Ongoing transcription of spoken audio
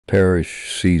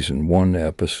Parish Season 1,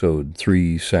 Episode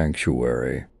 3,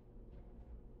 Sanctuary.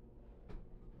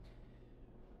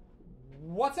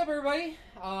 What's up, everybody?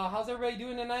 How's everybody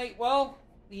doing tonight? Well,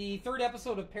 the third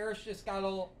episode of Parish just got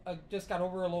over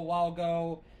a little while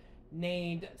ago,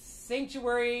 named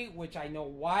Sanctuary, which I know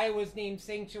why it was named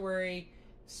Sanctuary.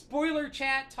 Spoiler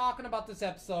chat talking about this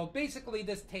episode. Basically,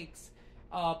 this takes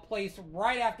place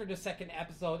right after the second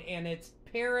episode, and it's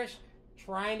Parish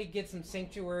trying to get some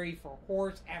sanctuary for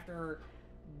Horse after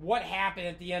what happened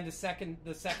at the end of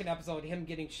the second episode, him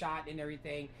getting shot and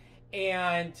everything.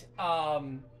 And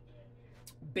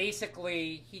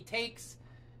basically he takes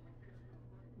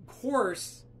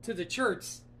Horse to the church.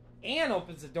 Anne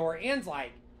opens the door. Anne's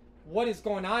like, what is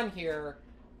going on here?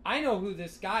 I know who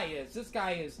this guy is. This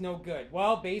guy is no good.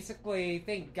 Well, basically,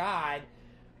 thank God,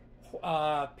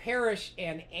 Parish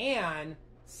and Anne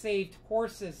saved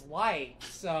Horse's life.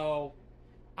 So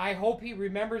I hope he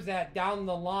remembers that down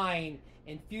the line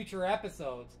in future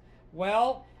episodes.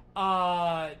 Well,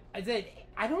 I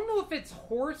don't know if it's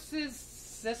Horse's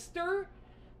sister,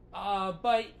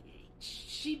 but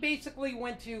she basically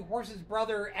went to Horse's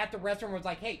brother at the restaurant and was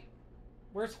like, hey,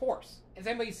 where's Horse? Has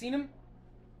anybody seen him?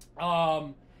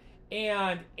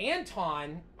 And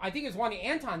Anton, I think it was one of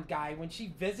Anton's guy, when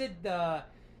she visited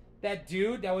that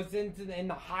dude that was in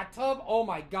the hot tub, oh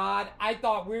my God, I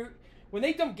thought when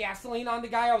they dumped gasoline on the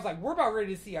guy, I was like, we're about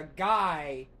ready to see a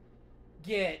guy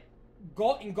get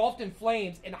engulfed in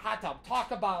flames in a hot tub.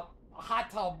 Talk about hot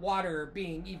tub water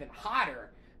being even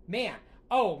hotter. Man,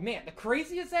 oh man, the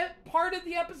craziest part of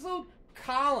the episode,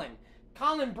 Colin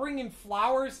bringing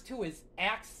flowers to his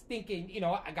ex, thinking,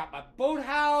 I got my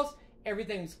boathouse,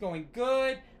 everything's going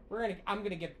good, I'm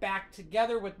gonna get back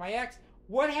together with my ex.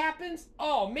 What happens?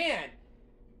 Oh man,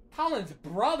 Colin's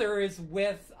brother is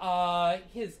with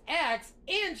his ex,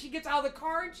 and she gets out of the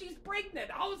car and she's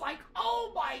pregnant. I was like,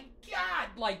 oh my God,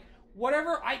 like,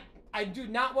 whatever. I do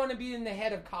not want to be in the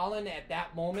head of Colin at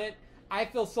that moment. I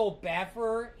feel so bad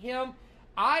for him.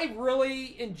 I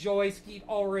really enjoy Skeet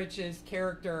Ulrich's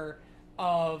character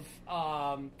of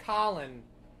Colin.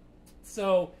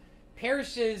 So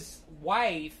Parish's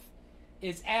wife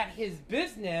is at his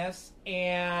business,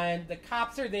 and the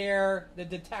cops are there, the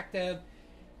detective.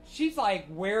 She's like,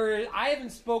 I haven't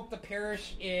spoke to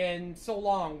Parish in so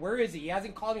long. Where is he? He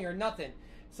hasn't called me or nothing.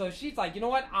 So she's like, you know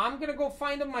what? I'm going to go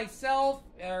find him myself,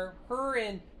 her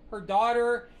and her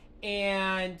daughter.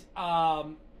 And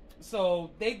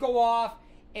so they go off,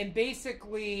 and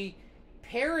basically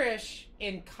Parish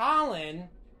and Colin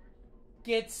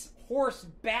gets Horse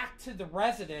back to the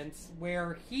residence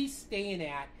where he's staying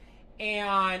at.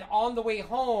 And on the way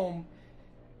home,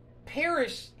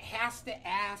 Parish has to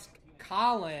ask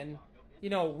Colin,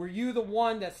 were you the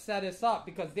one that set us up?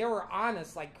 Because they were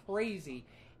honest like crazy.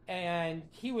 And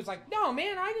he was like, no,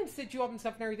 man, I didn't set you up and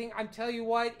stuff and everything. I'm telling you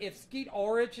what, if Skeet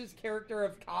Ulrich's character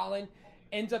of Colin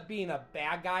ends up being a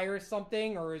bad guy or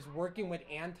something, or is working with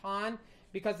Anton,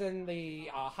 because in the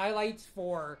highlights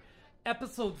for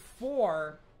episode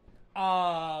 4,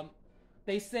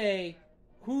 they say,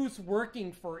 who's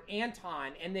working for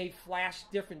Anton? And they flash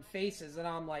different faces, and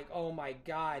I'm like, oh my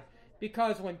God.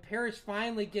 Because when Parish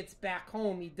finally gets back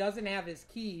home, he doesn't have his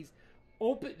keys.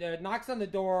 Knocks on the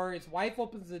door, his wife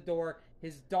opens the door,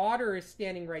 his daughter is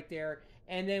standing right there,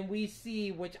 and then we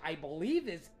see, which I believe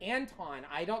is Anton.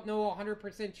 I don't know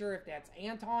 100% sure if that's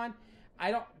Anton.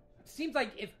 Seems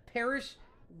like if Parish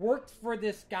worked for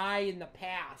this guy in the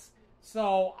past.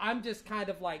 So I'm just kind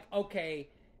of like, okay,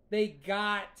 they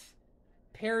got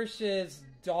Parish's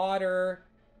daughter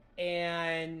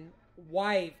and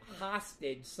wife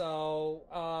hostage. So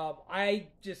I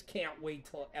just can't wait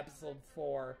till episode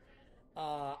 4.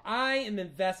 I am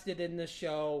invested in this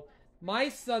show. My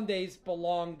Sundays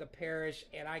belong to Parish,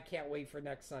 and I can't wait for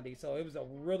next Sunday. So it was a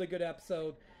really good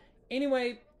episode.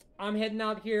 Anyway, I'm heading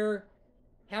out here.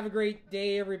 Have a great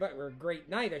day, everybody. Or a great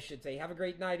night, I should say. Have a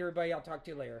great night, everybody. I'll talk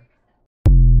to you later.